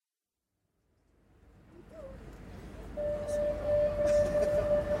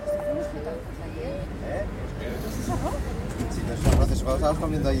cuando estabas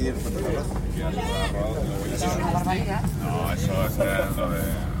comiendo ayer patatas. ¿Eso es una barbaridad? No, eso es lo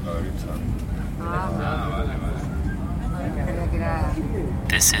de Víctor. Vale.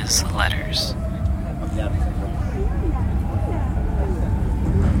 This is Letters.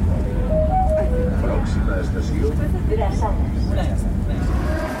 Próxima estación.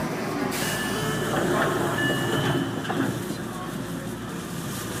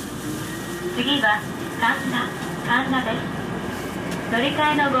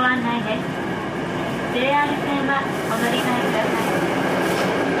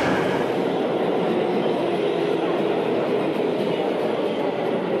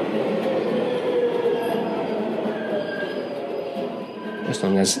 As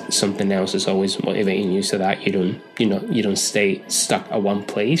long as something else is always motivating you so that you don't stay stuck at one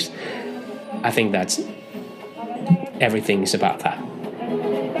place. I think that's everything's about that.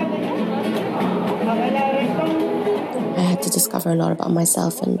 I had to discover a lot about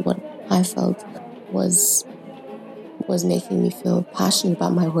myself, and what I felt was making me feel passionate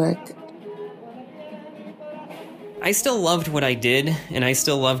about my work. I still loved what I did, and I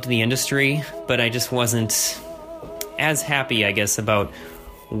still loved the industry, but I just wasn't as happy, I guess, about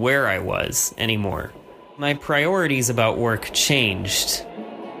where I was anymore. My priorities about work changed.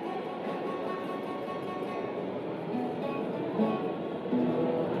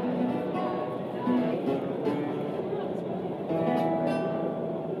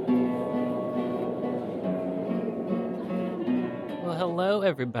 Well, hello,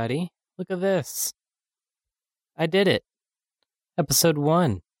 everybody. Look at this. I did it. Episode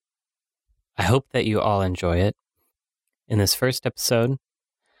 1. I hope that you all enjoy it. In this first episode,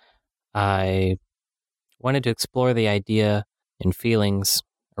 I wanted to explore the idea and feelings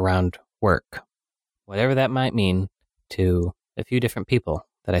around work, whatever that might mean to a few different people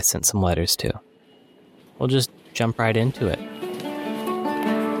that I sent some letters to. We'll just jump right into it.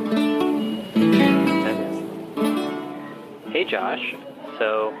 Hey Josh,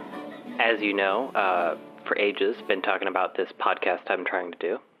 so as you know, for ages, been talking about this podcast I'm trying to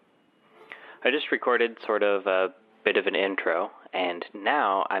do. I just recorded sort of a bit of an intro, and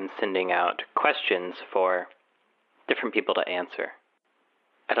now I'm sending out questions for different people to answer.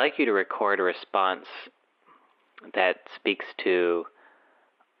 I'd like you to record a response that speaks to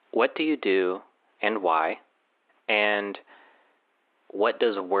what do you do and why, and what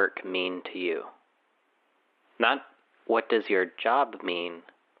does work mean to you? Not what does your job mean,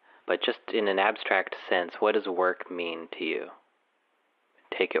 but just in an abstract sense, what does work mean to you?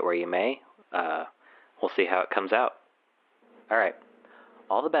 Take it where you may. We'll see how it comes out. All right.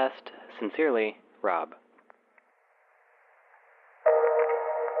 All the best. Sincerely, Rob.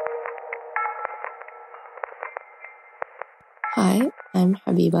 Hi, I'm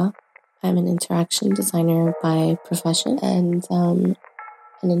Habiba. I'm an interaction designer by profession and an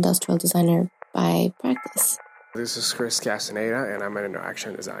industrial designer by practice. This is Chris Castaneda, and I'm an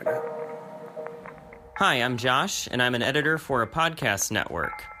interaction designer. Hi, I'm Josh, and I'm an editor for a podcast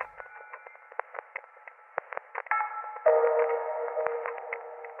network.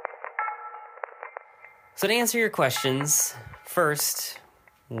 So to answer your questions, first,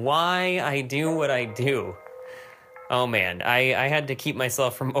 why I do what I do. Oh man, I had to keep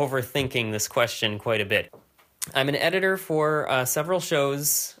myself from overthinking this question quite a bit. I'm an editor for several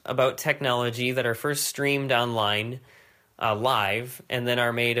shows about technology that are first streamed online live and then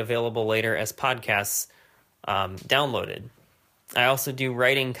are made available later as podcasts downloaded. I also do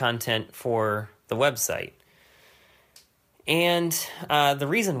writing content for the website. And the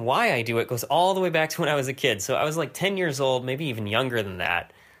reason why I do it goes all the way back to when I was a kid. So I was like 10 years old, maybe even younger than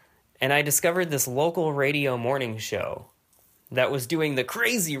that. And I discovered this local radio morning show that was doing the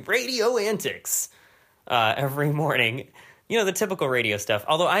crazy radio antics every morning. You know, the typical radio stuff.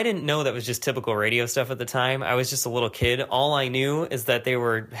 Although I didn't know that was just typical radio stuff at the time. I was just a little kid. All I knew is that they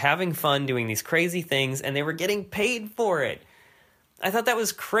were having fun doing these crazy things and they were getting paid for it. I thought that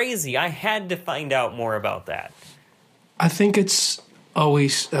was crazy. I had to find out more about that. I think it's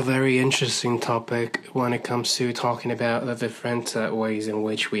always a very interesting topic when it comes to talking about the different ways in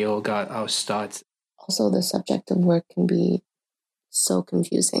which we all got our starts. Also, the subject of work can be so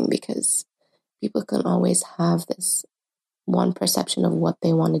confusing because people can always have this one perception of what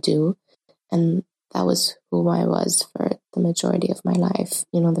they want to do. And that was who I was for the majority of my life.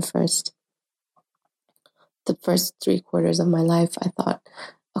 You know, the first 3/4 of my life, I thought,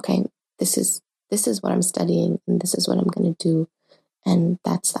 okay, this is what I'm studying and this is what I'm going to do. And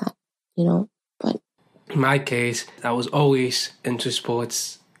that's that, you know. But in my case, I was always into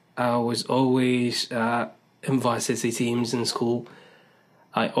sports. I was always in varsity teams in school.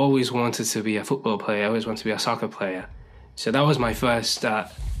 I always wanted to be a football player. I always wanted to be a soccer player. So that was my first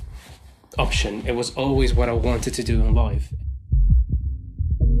option. It was always what I wanted to do in life.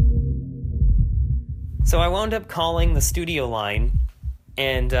 So I wound up calling the studio line,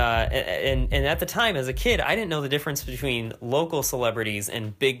 and at the time, as a kid, I didn't know the difference between local celebrities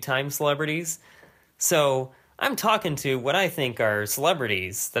and big-time celebrities. So I'm talking to what I think are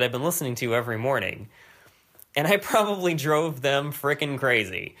celebrities that I've been listening to every morning. And I probably drove them frickin'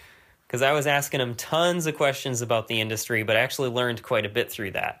 crazy, because I was asking them tons of questions about the industry, but I actually learned quite a bit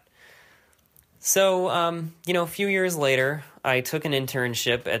through that. So, a few years later, I took an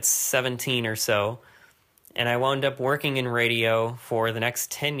internship at 17 or so, and I wound up working in radio for the next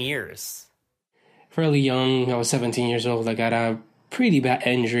 10 years. Fairly young, I was 17 years old. I got a pretty bad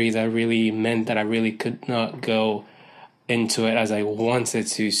injury that really meant that I really could not go into it as I wanted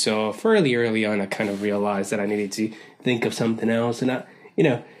to. So fairly early on, I kind of realized that I needed to think of something else. And I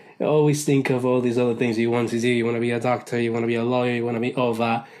always think of all these other things you want to do. You want to be a doctor, you want to be a lawyer, you want to be all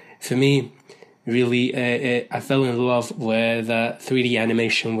that. For me, really, I fell in love with 3D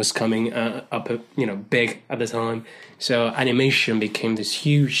animation was coming up, big at the time. So animation became this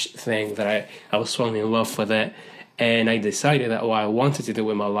huge thing that I was falling in love with it. And I decided that what I wanted to do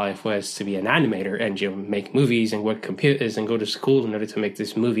with my life was to be an animator and make movies and work computers and go to school in order to make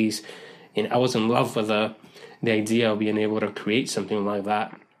these movies. And I was in love with the idea of being able to create something like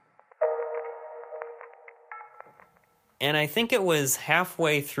that. And I think it was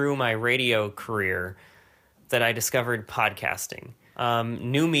halfway through my radio career that I discovered podcasting.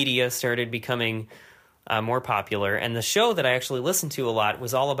 New media started becoming more popular, and the show that I actually listened to a lot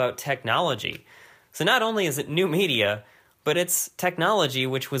was all about technology. So not only is it new media, but it's technology,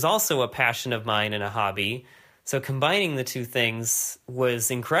 which was also a passion of mine and a hobby. So combining the two things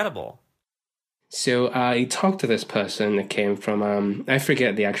was incredible. So I talked to this person that came from, I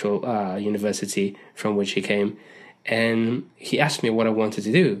forget the actual university from which he came, and he asked me what I wanted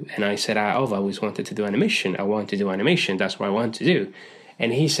to do. And I said, I've always wanted to do animation. I want to do animation. That's what I want to do.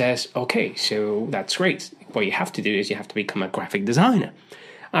 And he says, okay, so that's great. What you have to do is you have to become a graphic designer.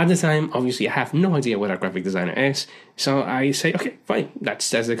 At the time, obviously, I have no idea what a graphic designer is. So I say, okay, fine.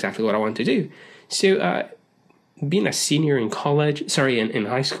 That's exactly what I want to do. So being a senior in in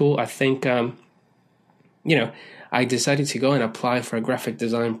high school, I think, I decided to go and apply for a graphic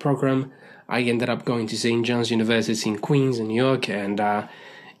design program. I ended up going to St. John's University in Queens, in New York, and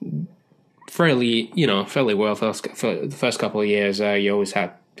fairly well. For the first couple of years, you always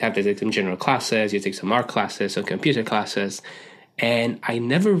have to take some general classes. You take some art classes, some computer classes. And I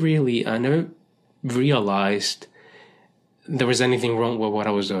never realized there was anything wrong with what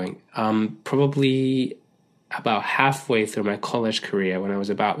I was doing. Probably about halfway through my college career, when I was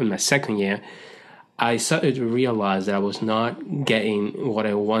about in my second year, I started to realize that I was not getting what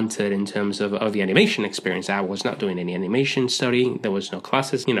I wanted in terms of the animation experience. I was not doing any animation studying. There was no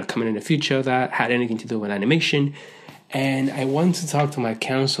classes, coming in the future that had anything to do with animation. And I went to talk to my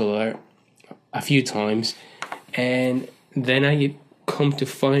counselor a few times, and then I come to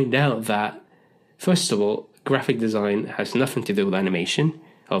find out that, first of all, graphic design has nothing to do with animation,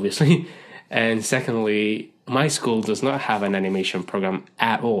 obviously. And secondly, my school does not have an animation program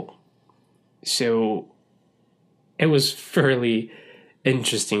at all. So it was fairly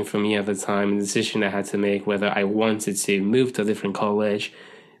interesting for me at the time, the decision I had to make whether I wanted to move to a different college,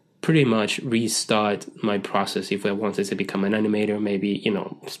 pretty much restart my process if I wanted to become an animator, maybe,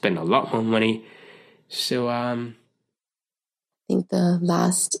 spend a lot more money. So, I think the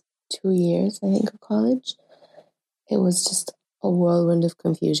last 2 years, of college, it was just a whirlwind of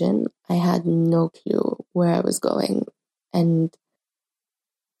confusion. I had no clue where I was going, and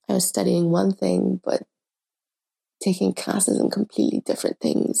I was studying one thing, but taking classes in completely different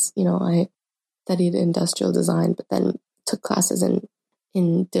things. I studied industrial design, but then took classes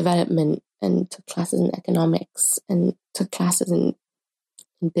in development and took classes in economics and took classes in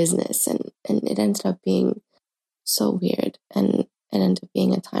business. And it ended up being so weird. And it ended up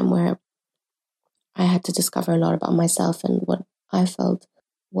being a time where I had to discover a lot about myself and what I felt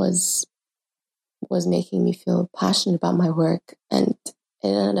was making me feel passionate about my work. And it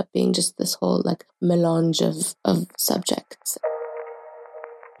ended up being just this whole melange of subjects.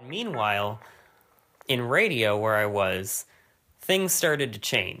 Meanwhile, in radio where I was, things started to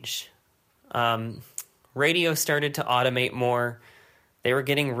change. Radio started to automate more. They were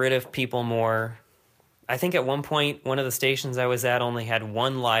getting rid of people more. I think at one point, one of the stations I was at only had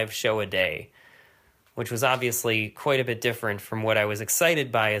one live show a day, which was obviously quite a bit different from what I was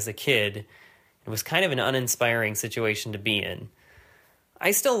excited by as a kid. It was kind of an uninspiring situation to be in. I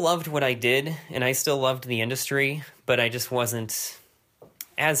still loved what I did, and I still loved the industry, but I just wasn't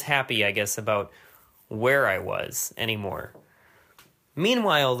as happy, I guess, about where I was anymore.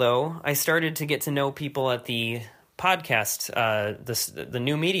 Meanwhile, though, I started to get to know people at the podcast, the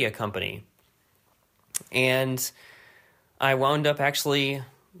new media company. And I wound up actually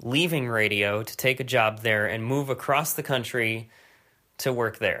leaving radio to take a job there and move across the country to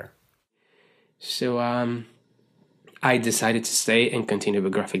work there. So I decided to stay and continue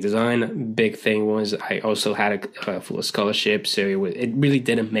with graphic design. Big thing was I also had a full scholarship, so it really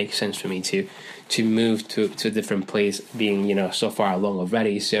didn't make sense for me to move to a different place, being so far along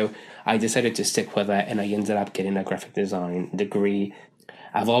already. So I decided to stick with that, and I ended up getting a graphic design degree.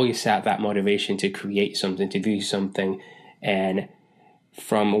 I've always had that motivation to create something, to do something, and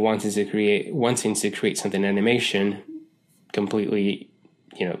from wanting to create something in animation, completely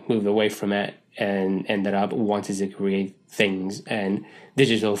moved away from it and ended up wanting to create things and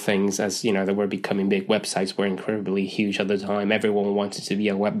digital things, as they were becoming big. Websites were incredibly huge at the time. Everyone wanted to be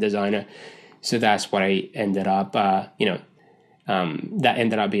a web designer, so that's what I ended up that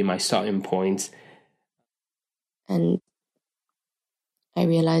ended up being my starting point. And I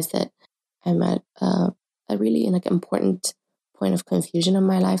realized that I'm at a really important point of confusion in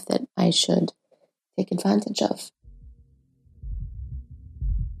my life that I should take advantage of.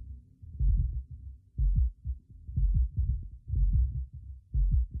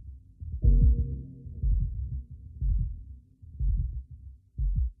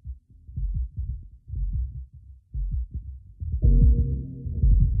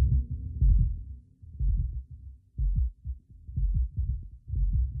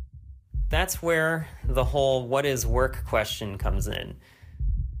 That's where the whole what is work question comes in.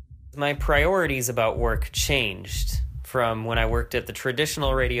 My priorities about work changed from when I worked at the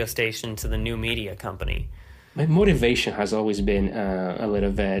traditional radio station to the new media company. My motivation has always been a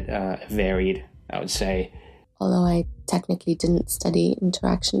little bit varied, I would say. Although I technically didn't study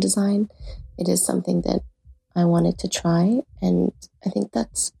interaction design, it is something that I wanted to try. And I think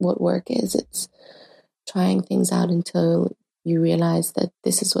that's what work is. It's trying things out until you realize that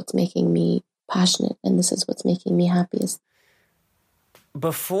this is what's making me passionate and this is what's making me happiest.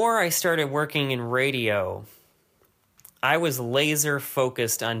 Before I started working in radio, I was laser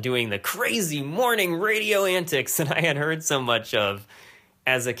focused on doing the crazy morning radio antics that I had heard so much of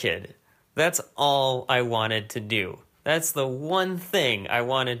as a kid. That's all I wanted to do. That's the one thing I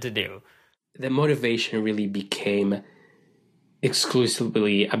wanted to do. The motivation really became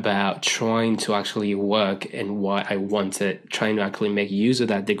exclusively about trying to actually work in what I wanted, trying to actually make use of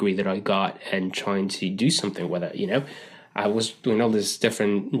that degree that I got and trying to do something with it, I was doing all these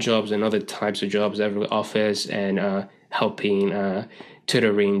different jobs and other types of jobs, every office, and helping,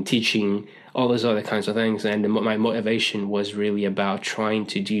 tutoring, teaching, all those other kinds of things. And my motivation was really about trying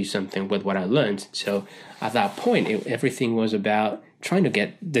to do something with what I learned. So at that point, everything was about trying to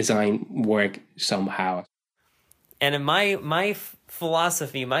get design work somehow. And my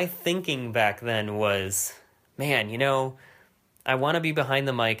philosophy, my thinking back then was, man, I want to be behind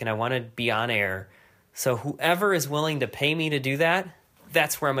the mic and I want to be on air. So whoever is willing to pay me to do that,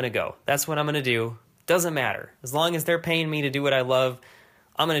 that's where I'm going to go. That's what I'm going to do. Doesn't matter. As long as they're paying me to do what I love,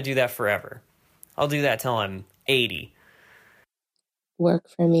 I'm going to do that forever. I'll do that till I'm 80. Work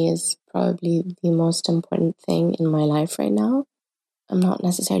for me is probably the most important thing in my life right now. I'm not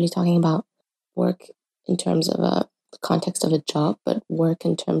necessarily talking about work in terms of the context of a job, but work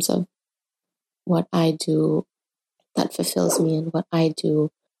in terms of what I do that fulfills me and what I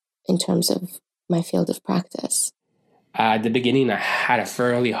do in terms of my field of practice. At the beginning, I had a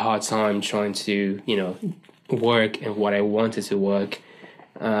fairly hard time trying to, work in what I wanted to work.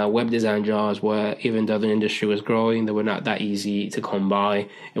 Web design jobs were, even though the industry was growing, they were not that easy to come by.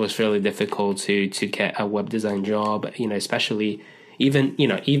 It was fairly difficult to get a web design job, especially even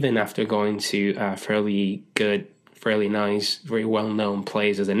after going to fairly good, fairly nice, very well-known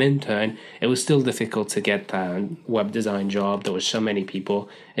place as an intern, it was still difficult to get a web design job. There were so many people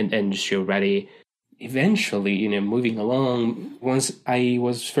in the industry already. Eventually, moving along, once I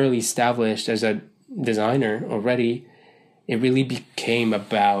was fairly established as a designer already, it really became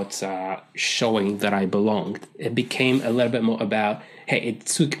about showing that I belonged. It became a little bit more about, hey, it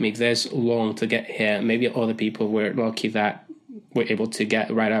took me this long to get here. Maybe other people were lucky that were able to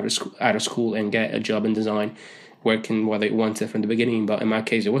get right out of school and get a job in design, working what they wanted from the beginning. But in my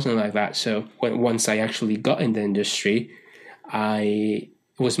case, it wasn't like that. So once I actually got in the industry, I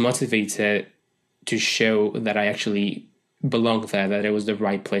was motivated to show that I actually belonged there, that it was the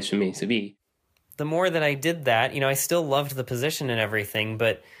right place for me to be. The more that I did that, I still loved the position and everything,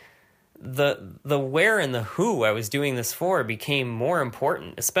 but the where and the who I was doing this for became more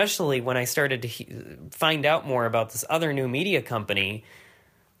important, especially when I started to find out more about this other new media company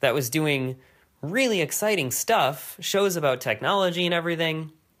that was doing really exciting stuff, shows about technology and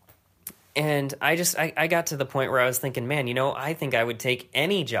everything. And I got to the point where I was thinking, man, I think I would take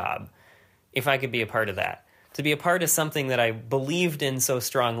any job if I could be a part of that. To be a part of something that I believed in so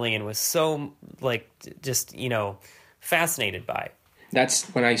strongly and was so, fascinated by. That's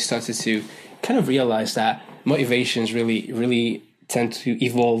when I started to kind of realize that motivations really, really tend to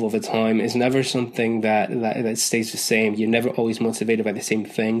evolve over time. It's never something that stays the same. You're never always motivated by the same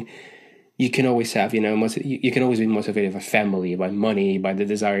thing. You can always have, you can always be motivated by family, by money, by the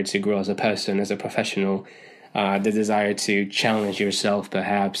desire to grow as a person, as a professional, the desire to challenge yourself,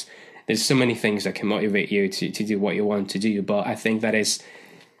 perhaps. There's so many things that can motivate you to do what you want to do. But I think that is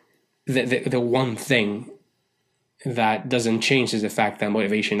the one thing that doesn't change is the fact that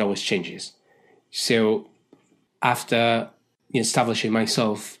motivation always changes. So after establishing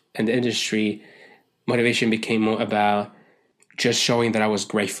myself in the industry, motivation became more about just showing that I was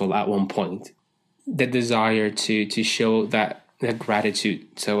grateful at one point. The desire to show that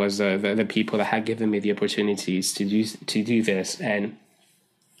gratitude towards the people that had given me the opportunities to do this. And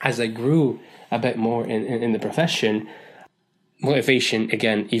as I grew a bit more in the profession, motivation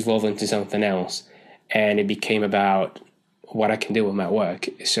again evolved into something else. And it became about what I can do with my work.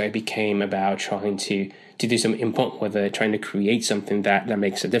 So it became about trying to do something important with it, trying to create something that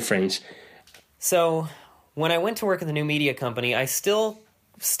makes a difference. So when I went to work at the new media company, I still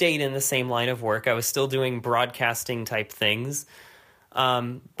stayed in the same line of work. I was still doing broadcasting type things.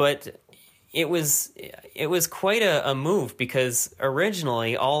 But it was quite a move, because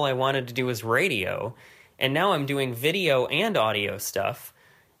originally all I wanted to do was radio. And now I'm doing video and audio stuff,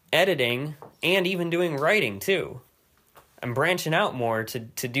 editing, and even doing writing too. I'm branching out more to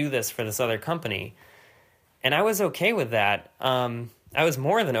do this for this other company. And I was okay with that. I was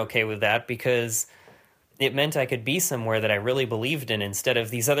more than okay with that, because it meant I could be somewhere that I really believed in, instead of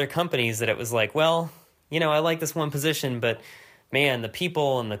these other companies that it was like, well, I like this one position, but man, the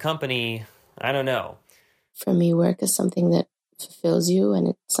people and the company, I don't know. For me, work is something that fulfills you, and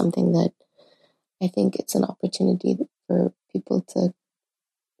it's something that I think it's an opportunity for people to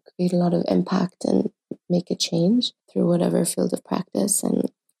create a lot of impact and make a change through whatever field of practice.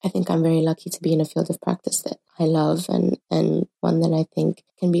 And I think I'm very lucky to be in a field of practice that I love, and one that I think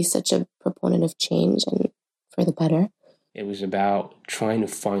can be such a proponent of change and for the better. It was about trying to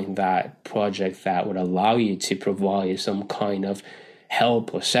find that project that would allow you to provide some kind of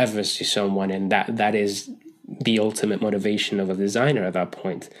help or service to someone, and that is the ultimate motivation of a designer at that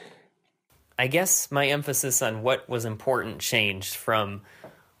point. I guess my emphasis on what was important changed from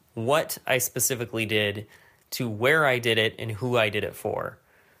what I specifically did to where I did it and who I did it for.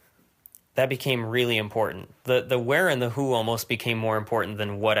 That became really important. The where and the who almost became more important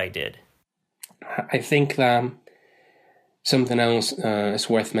than what I did. I think that something else is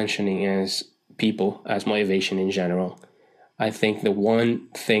worth mentioning is people as motivation in general. I think the one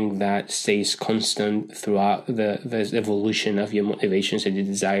thing that stays constant throughout the evolution of your motivations and the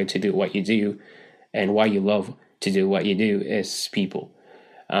desire to do what you do and why you love to do what you do is people.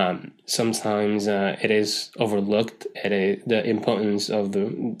 Sometimes it is overlooked. The importance of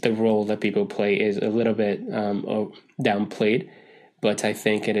the role that people play is a little bit downplayed, but I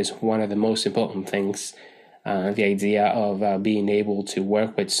think it is one of the most important things. The idea of being able to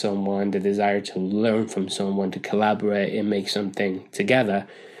work with someone, the desire to learn from someone, to collaborate and make something together,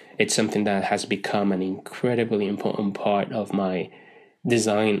 it's something that has become an incredibly important part of my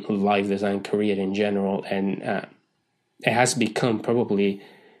life design career in general. And it has become probably,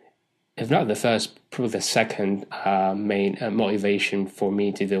 if not the first, probably the second main motivation for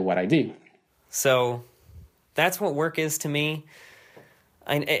me to do what I do. So that's what work is to me.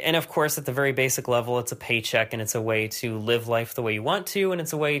 And of course, at the very basic level, it's a paycheck, and it's a way to live life the way you want to, and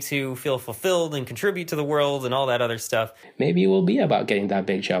it's a way to feel fulfilled and contribute to the world and all that other stuff. Maybe it will be about getting that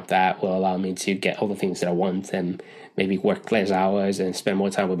big job that will allow me to get all the things that I want, and maybe work less hours and spend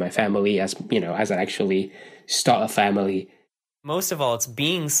more time with my family as I actually start a family. Most of all, it's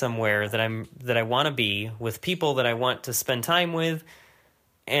being somewhere that I want to be, with people that I want to spend time with,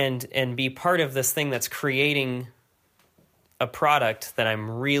 and be part of this thing that's creating a product that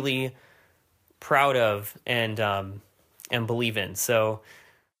I'm really proud of and believe in. So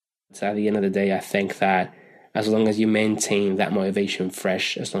at the end of the day, I think that as long as you maintain that motivation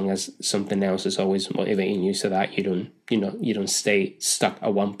fresh, as long as something else is always motivating you so that you don't stay stuck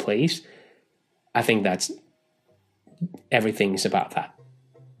at one place, I think that's everything is about that.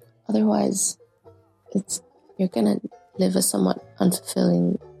 Otherwise, you're gonna live a somewhat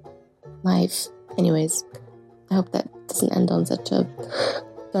unfulfilling life. Anyways, I hope that doesn't end on such a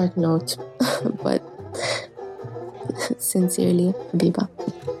dark note, but sincerely, Habiba.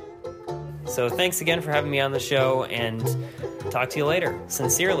 So thanks again for having me on the show, and talk to you later.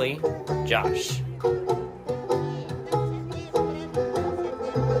 Sincerely, Josh.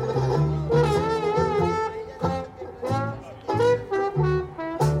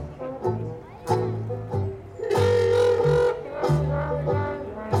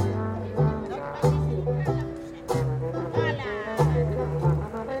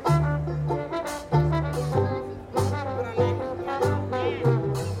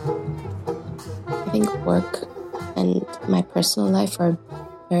 I think work and my personal life are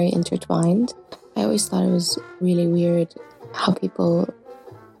very intertwined. I always thought it was really weird how people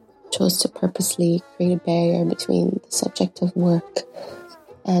chose to purposely create a barrier between the subject of work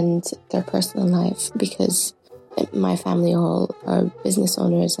and their personal life, because my family all are business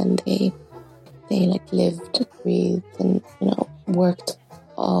owners and they like lived, breathed, and worked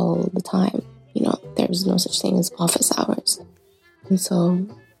all the time. There's no such thing as office hours, and so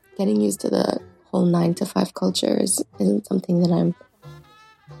getting used to the whole 9 to 5 culture isn't something that I'm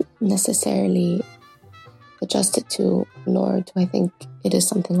necessarily adjusted to, nor do I think it is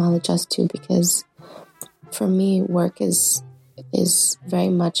something I'll adjust to, because for me, work is very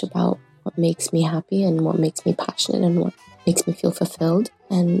much about what makes me happy and what makes me passionate and what makes me feel fulfilled.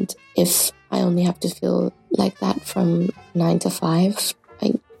 And if I only have to feel like that from 9 to 5,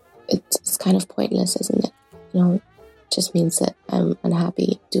 it's kind of pointless, isn't it? It just means that I'm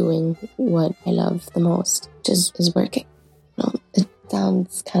unhappy doing what I love the most, which is working. It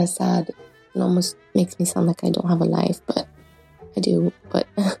sounds kind of sad. It almost makes me sound like I don't have a life, but I do. But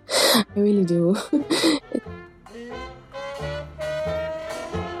I really do.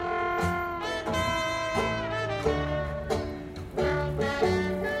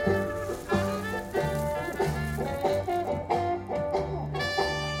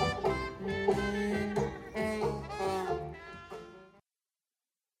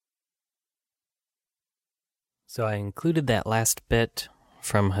 So I included that last bit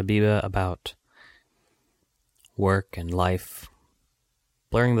from Habiba about work and life,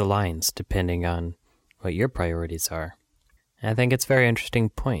 blurring the lines depending on what your priorities are. And I think it's a very interesting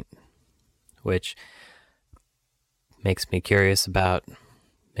point, which makes me curious about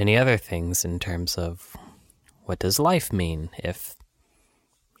many other things in terms of what does life mean if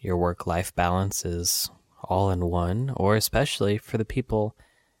your work-life balance is all in one, or especially for the people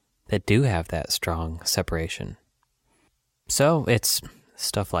that do have that strong separation. So it's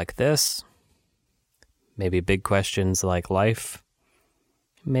stuff like this, maybe big questions like life,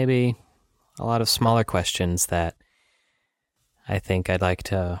 maybe a lot of smaller questions that I think I'd like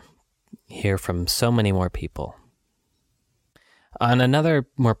to hear from so many more people. On another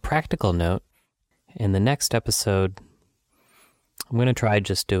more practical note, in the next episode, I'm going to try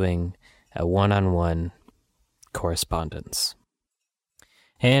just doing a one-on-one correspondence.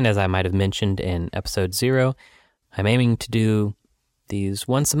 And as I might have mentioned in episode 0, I'm aiming to do these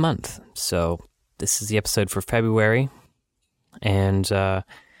once a month. So this is the episode for February, and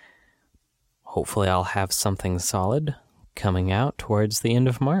hopefully I'll have something solid coming out towards the end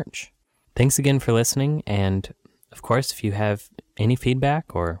of March. Thanks again for listening, and of course, if you have any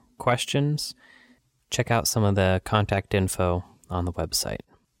feedback or questions, check out some of the contact info on the website.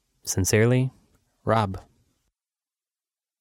 Sincerely, Rob.